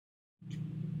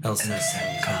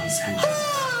LSAT Kung Fu.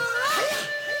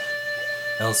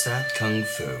 LSAT Kung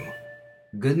Fu.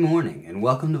 Good morning and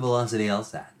welcome to Velocity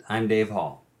LSAT. I'm Dave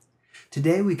Hall.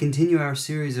 Today we continue our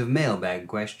series of mailbag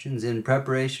questions in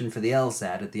preparation for the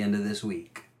LSAT at the end of this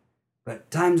week. But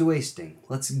time's wasting.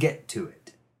 Let's get to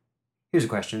it. Here's a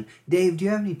question. Dave, do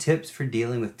you have any tips for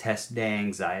dealing with test day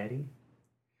anxiety?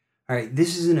 Alright,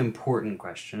 this is an important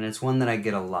question. It's one that I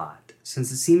get a lot.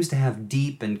 Since it seems to have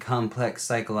deep and complex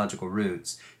psychological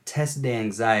roots, test day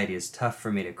anxiety is tough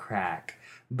for me to crack.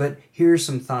 But here are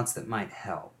some thoughts that might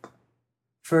help.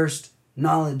 First,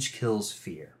 knowledge kills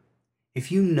fear. If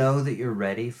you know that you're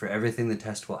ready for everything the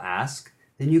test will ask,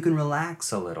 then you can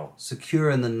relax a little, secure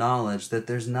in the knowledge that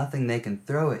there's nothing they can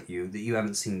throw at you that you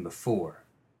haven't seen before.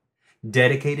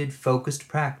 Dedicated, focused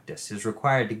practice is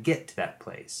required to get to that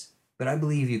place, but I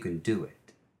believe you can do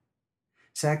it.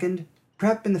 Second,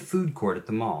 prep in the food court at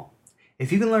the mall.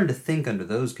 If you can learn to think under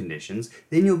those conditions,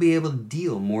 then you'll be able to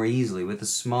deal more easily with the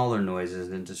smaller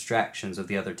noises and distractions of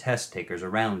the other test takers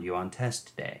around you on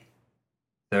test day.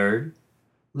 Third,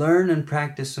 learn and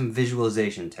practice some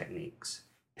visualization techniques.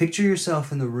 Picture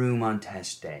yourself in the room on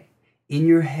test day. In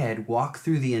your head, walk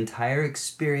through the entire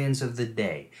experience of the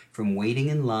day, from waiting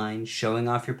in line, showing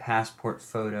off your passport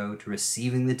photo, to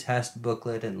receiving the test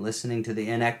booklet and listening to the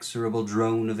inexorable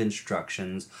drone of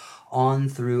instructions, on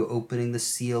through opening the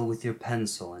seal with your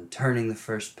pencil and turning the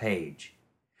first page.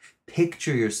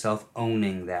 Picture yourself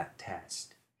owning that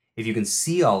test. If you can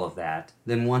see all of that,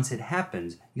 then once it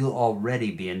happens, you'll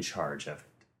already be in charge of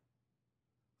it.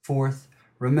 Fourth,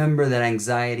 remember that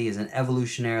anxiety is an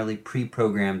evolutionarily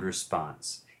pre-programmed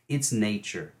response. It's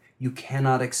nature. You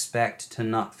cannot expect to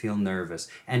not feel nervous,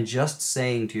 and just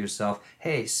saying to yourself,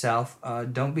 hey, self,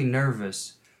 don't be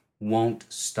nervous, won't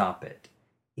stop it.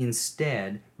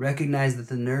 Instead, recognize that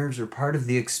the nerves are part of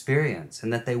the experience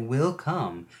and that they will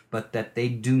come, but that they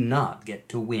do not get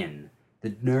to win.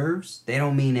 The nerves, they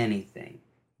don't mean anything.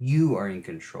 You are in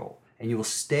control, and you will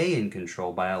stay in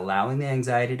control by allowing the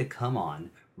anxiety to come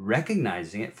on,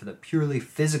 recognizing it for the purely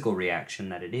physical reaction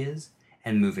that it is,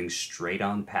 and moving straight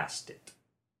on past it.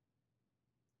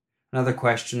 Another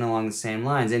question along the same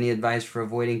lines. Any advice for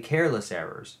avoiding careless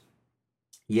errors?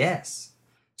 Yes.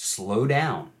 Slow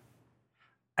down.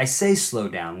 I say slow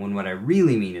down when what I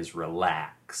really mean is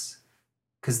relax.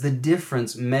 Because the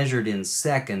difference measured in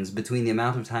seconds between the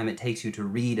amount of time it takes you to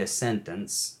read a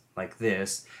sentence, like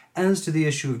this, as to the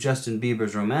issue of Justin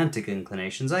Bieber's romantic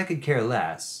inclinations, I could care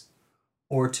less.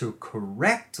 Or to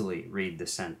correctly read the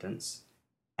sentence,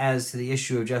 as to the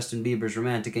issue of Justin Bieber's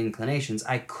romantic inclinations,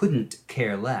 I couldn't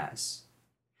care less.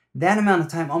 That amount of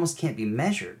time almost can't be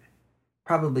measured.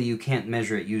 Probably you can't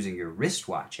measure it using your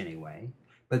wristwatch anyway.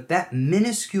 But that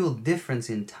minuscule difference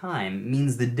in time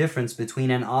means the difference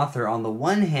between an author on the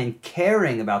one hand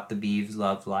caring about the Biebs'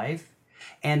 love life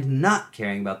and not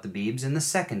caring about the Biebs in the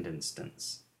second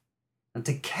instance. And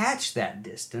to catch that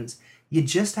distance, you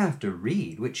just have to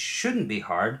read, which shouldn't be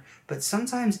hard, but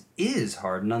sometimes is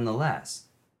hard nonetheless.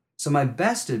 So my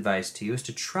best advice to you is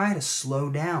to try to slow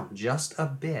down just a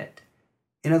bit.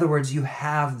 In other words, you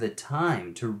have the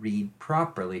time to read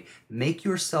properly. Make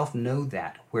yourself know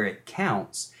that where it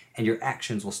counts, and your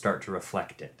actions will start to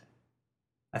reflect it.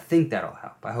 I think that'll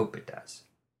help. I hope it does.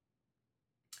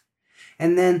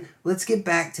 And then let's get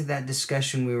back to that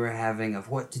discussion we were having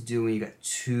of what to do when you got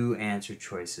two answer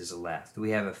choices left. We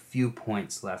have a few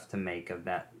points left to make of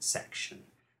that section.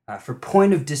 For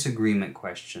point of disagreement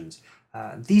questions,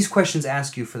 these questions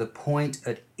ask you for the point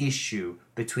at issue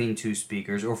between two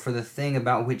speakers or for the thing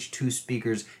about which two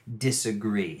speakers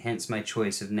disagree, hence my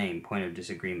choice of name, point of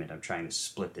disagreement. I'm trying to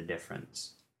split the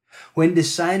difference. When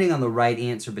deciding on the right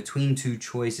answer between two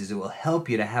choices, it will help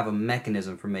you to have a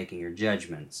mechanism for making your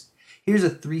judgments. Here's a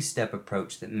three-step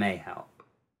approach that may help.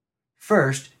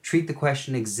 First, treat the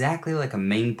question exactly like a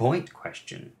main point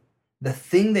question. The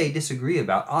thing they disagree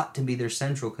about ought to be their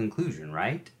central conclusion,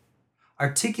 right?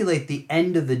 Articulate the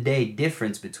end-of-the-day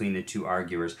difference between the two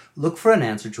arguers. Look for an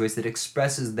answer choice that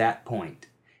expresses that point.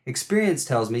 Experience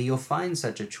tells me you'll find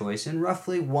such a choice in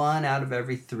roughly 1 out of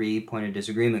every 3 point of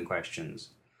disagreement questions.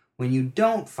 When you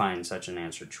don't find such an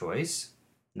answer choice,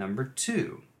 number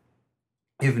 2.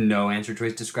 If no answer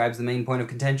choice describes the main point of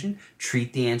contention,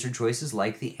 treat the answer choices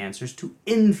like the answers to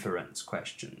inference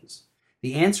questions.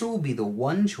 The answer will be the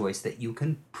one choice that you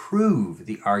can prove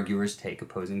the arguers take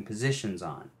opposing positions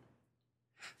on.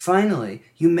 Finally,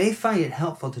 you may find it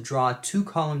helpful to draw a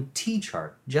 2-column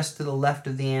T-chart just to the left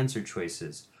of the answer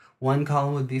choices. One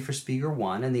column would be for speaker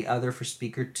 1 and the other for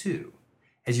speaker 2.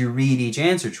 As you read each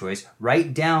answer choice,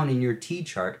 write down in your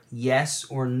T-chart yes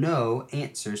or no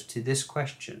answers to this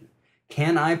question.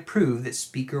 Can I prove that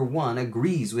speaker 1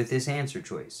 agrees with this answer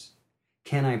choice?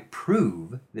 Can I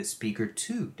prove that speaker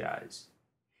 2 does?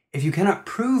 If you cannot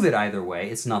prove it either way,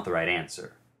 it's not the right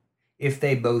answer. If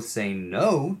they both say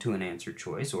no to an answer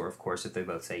choice, or of course if they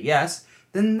both say yes,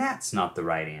 then that's not the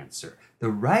right answer. The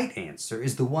right answer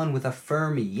is the one with a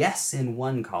firm yes in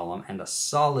one column and a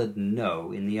solid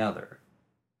no in the other.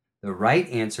 The right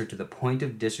answer to the point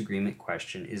of disagreement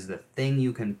question is the thing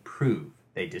you can prove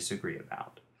they disagree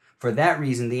about. For that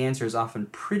reason, the answer is often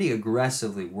pretty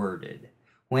aggressively worded.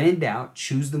 When in doubt,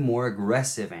 choose the more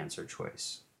aggressive answer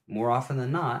choice. More often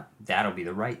than not, that'll be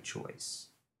the right choice.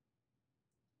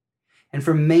 And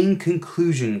for main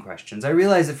conclusion questions, I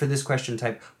realize that for this question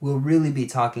type, we'll really be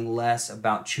talking less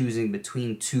about choosing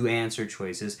between two answer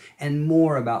choices and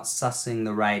more about sussing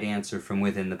the right answer from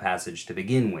within the passage to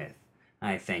begin with.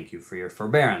 I thank you for your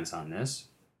forbearance on this.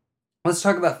 Let's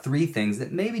talk about 3 things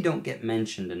that maybe don't get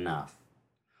mentioned enough.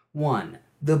 1.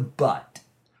 The but.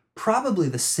 Probably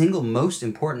the single most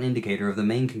important indicator of the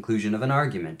main conclusion of an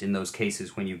argument in those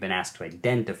cases when you've been asked to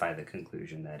identify the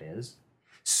conclusion, that is.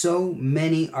 So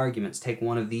many arguments take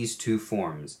one of these 2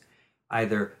 forms,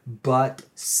 either but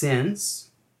since.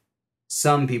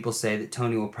 Some people say that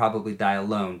Tony will probably die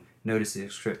alone. Notice the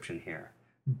description here.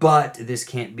 But this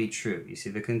can't be true. You see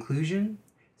the conclusion?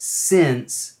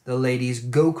 Since the ladies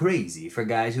go crazy for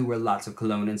guys who wear lots of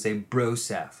cologne and say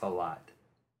brosef a lot.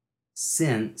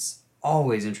 Since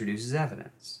always introduces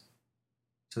evidence.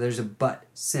 So there's a but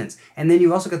since. And then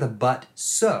you've also got the but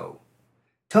so.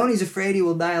 Tony's afraid he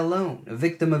will die alone, a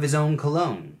victim of his own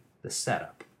cologne, the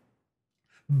setup.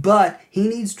 But he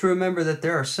needs to remember that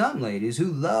there are some ladies who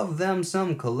love them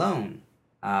some cologne.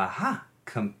 Aha,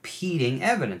 competing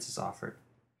evidence is offered.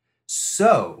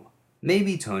 So,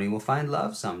 maybe Tony will find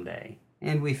love someday.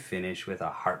 And we finish with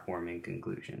a heartwarming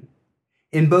conclusion.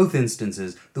 In both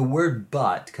instances, the word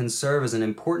but can serve as an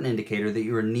important indicator that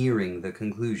you are nearing the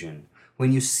conclusion.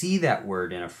 When you see that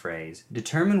word in a phrase,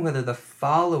 determine whether the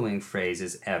following phrase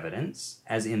is evidence,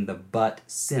 as in the but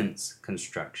since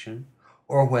construction,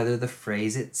 or whether the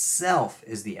phrase itself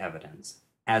is the evidence,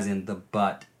 as in the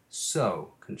but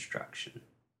so construction.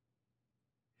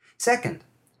 Second,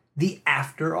 the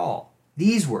after all.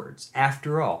 These words,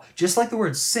 after all, just like the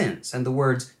words since and the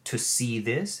words to see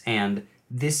this and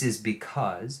this is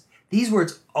because, these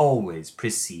words always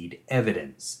precede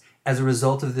evidence. As a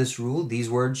result of this rule, these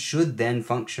words should then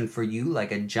function for you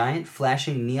like a giant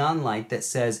flashing neon light that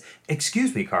says,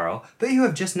 "Excuse me, Carl, but you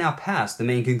have just now passed the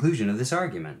main conclusion of this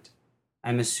argument."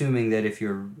 I'm assuming that if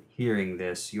you're hearing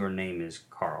this, your name is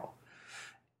Carl.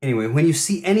 Anyway, when you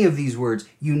see any of these words,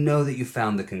 you know that you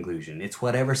found the conclusion. It's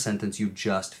whatever sentence you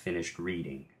just finished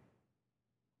reading.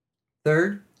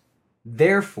 Third,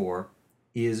 therefore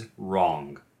is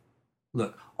wrong.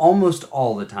 Look, almost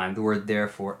all the time the word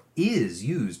therefore is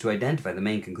used to identify the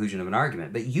main conclusion of an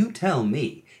argument, but you tell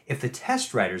me, if the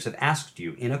test writers have asked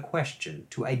you in a question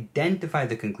to identify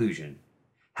the conclusion,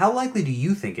 how likely do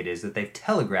you think it is that they've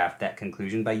telegraphed that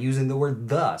conclusion by using the word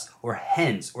thus, or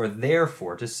hence, or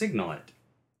therefore to signal it?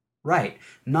 Right,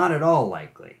 not at all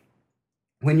likely.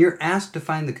 When you're asked to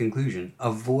find the conclusion,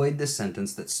 avoid the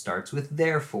sentence that starts with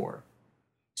therefore.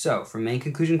 So, for main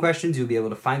conclusion questions, you'll be able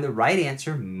to find the right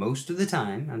answer most of the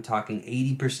time, I'm talking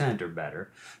 80% or better,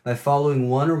 by following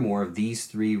one or more of these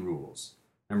 3 rules.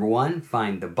 Number 1,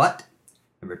 find the but.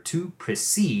 Number 2,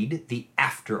 precede the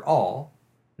after all.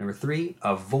 Number 3,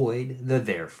 avoid the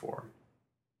therefore.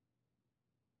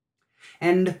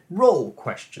 And role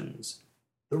questions.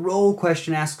 The role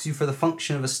question asks you for the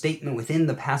function of a statement within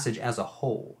the passage as a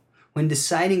whole. When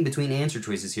deciding between answer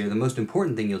choices here, the most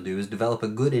important thing you'll do is develop a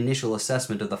good initial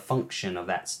assessment of the function of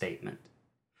that statement.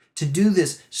 To do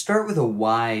this, start with a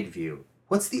wide view.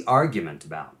 What's the argument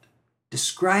about?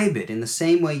 Describe it in the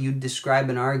same way you'd describe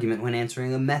an argument when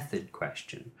answering a method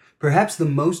question. Perhaps the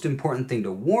most important thing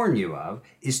to warn you of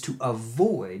is to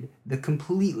avoid the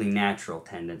completely natural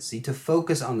tendency to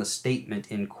focus on the statement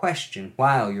in question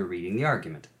while you're reading the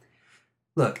argument.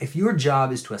 Look, if your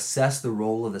job is to assess the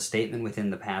role of the statement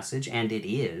within the passage, and it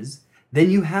is, then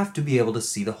you have to be able to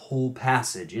see the whole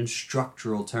passage in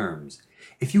structural terms.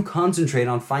 If you concentrate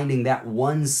on finding that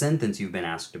one sentence you've been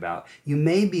asked about, you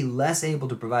may be less able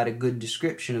to provide a good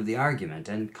description of the argument,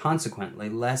 and consequently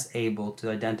less able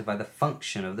to identify the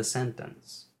function of the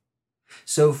sentence.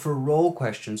 So for role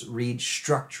questions, read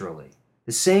structurally,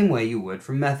 the same way you would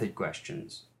for method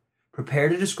questions. Prepare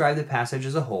to describe the passage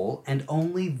as a whole, and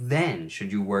only then should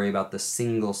you worry about the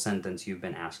single sentence you've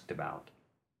been asked about.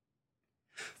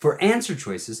 For answer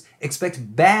choices,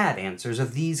 expect bad answers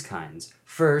of these kinds.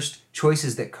 First,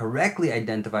 choices that correctly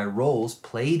identify roles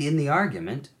played in the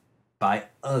argument by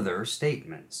other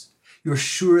statements. Your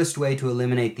surest way to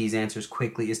eliminate these answers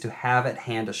quickly is to have at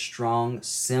hand a strong,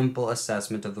 simple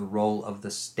assessment of the role of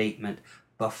the statement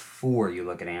before you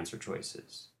look at answer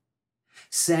choices.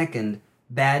 Second,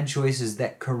 bad choices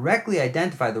that correctly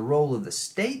identify the role of the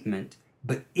statement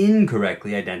but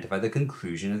incorrectly identify the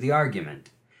conclusion of the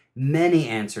argument. Many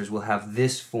answers will have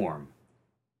this form: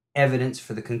 evidence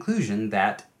for the conclusion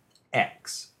that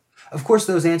X. Of course,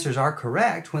 those answers are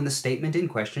correct when the statement in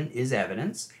question is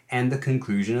evidence and the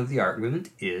conclusion of the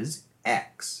argument is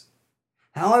X.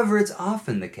 However, it's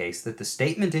often the case that the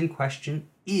statement in question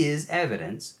is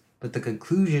evidence, but the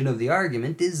conclusion of the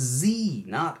argument is Z,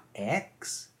 not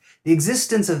X. The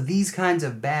existence of these kinds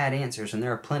of bad answers, and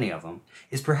there are plenty of them,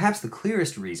 is perhaps the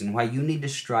clearest reason why you need to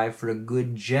strive for a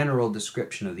good general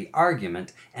description of the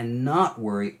argument and not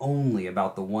worry only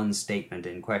about the one statement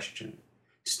in question.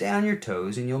 Stay on your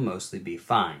toes and you'll mostly be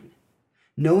fine.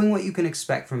 Knowing what you can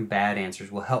expect from bad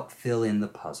answers will help fill in the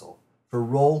puzzle. For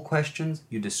role questions,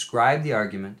 you describe the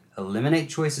argument, eliminate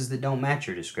choices that don't match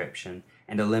your description,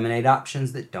 and eliminate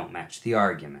options that don't match the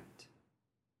argument.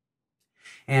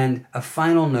 And a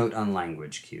final note on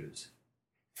language cues.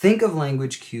 Think of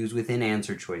language cues within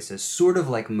answer choices sort of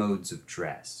like modes of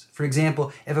dress. For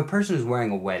example, if a person is wearing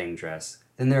a wedding dress,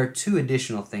 then there are two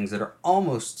additional things that are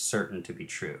almost certain to be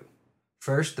true.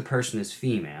 First, the person is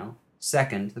female.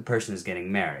 Second, the person is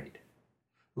getting married.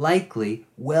 Likely,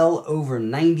 well over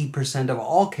 90% of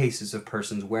all cases of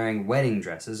persons wearing wedding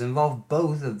dresses involve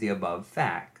both of the above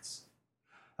facts.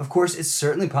 Of course, it's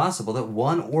certainly possible that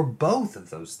one or both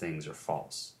of those things are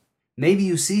false. Maybe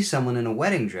you see someone in a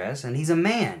wedding dress and he's a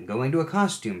man going to a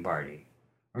costume party.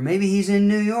 Or maybe he's in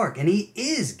New York and he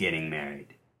is getting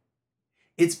married.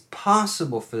 It's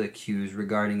possible for the cues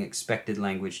regarding expected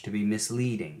language to be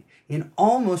misleading in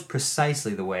almost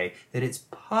precisely the way that it's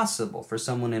possible for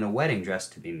someone in a wedding dress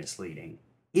to be misleading.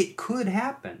 It could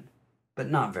happen,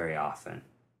 but not very often.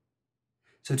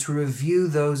 So to review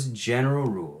those general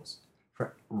rules,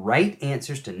 for right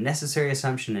answers to necessary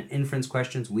assumption and inference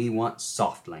questions, we want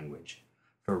soft language.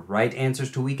 For right answers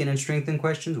to weaken and strengthen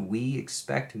questions, we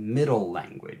expect middle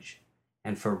language.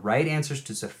 And for right answers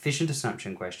to sufficient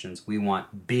assumption questions, we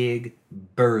want big,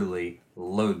 burly,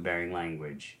 load-bearing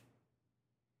language.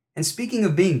 And speaking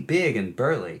of being big and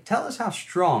burly, tell us how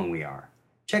strong we are.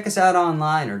 Check us out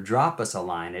online or drop us a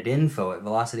line at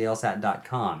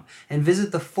info@velocitylsat.com and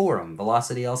visit the forum,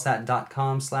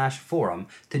 velocitylsat.com/forum,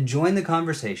 to join the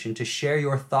conversation, to share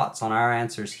your thoughts on our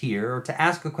answers here, or to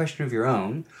ask a question of your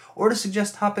own, or to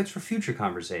suggest topics for future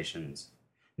conversations.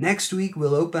 Next week,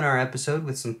 we'll open our episode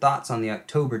with some thoughts on the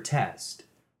October test.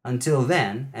 Until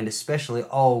then, and especially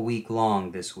all week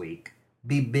long this week,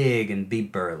 be big and be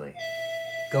burly.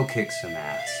 Go kick some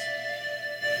ass.